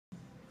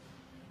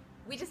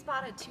We just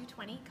bought a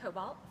 220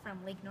 Cobalt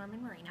from Lake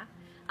Norman Marina.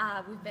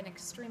 We've been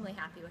extremely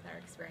happy with our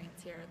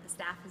experience here. The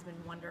staff has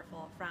been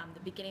wonderful from the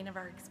beginning of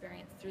our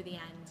experience through the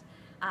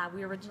end.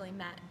 We originally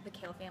met the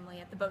Kale family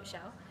at the boat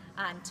show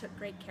and took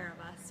great care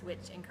of us,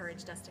 which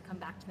encouraged us to come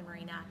back to the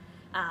marina.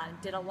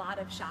 Did a lot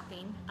of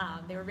shopping.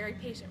 They were very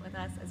patient with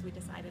us as we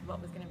decided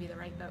what was going to be the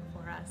right boat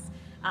for us.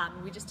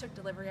 We just took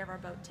delivery of our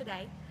boat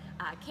today.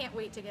 Can't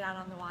wait to get out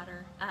on the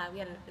water. We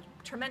had a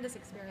tremendous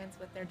experience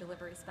with their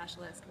delivery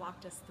specialist,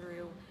 walked us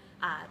through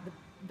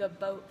the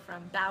boat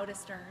from bow to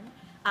stern,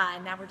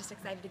 and now we're just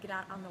excited to get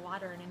out on the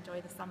water and enjoy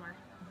the summer.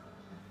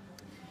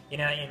 You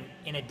know,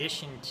 in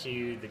addition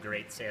to the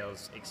great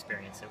sales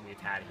experience that we've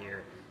had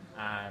here,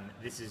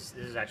 this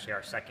is actually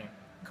our second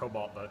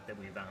Cobalt boat that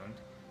we've owned,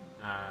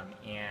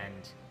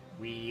 and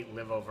we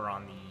live over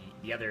on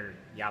the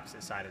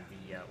opposite side of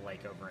the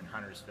lake over in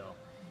Huntersville,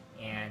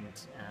 and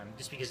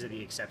just because of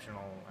the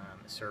exceptional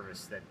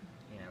service that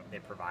they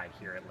provide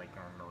here at Lake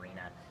Norman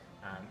Marina,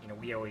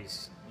 we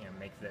always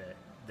make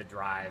the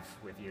drive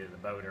with either the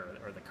boat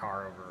or the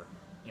car over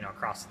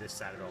across this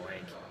side of the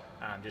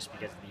lake, just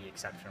because of the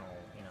exceptional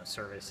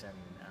service and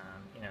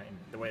and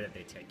the way that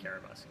they take care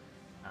of us.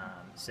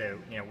 So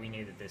we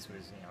knew that this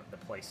was the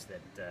place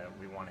that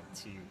we wanted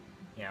to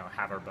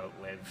have our boat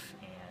live,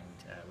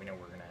 and we know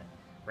we're gonna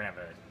have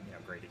a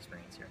great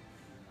experience here.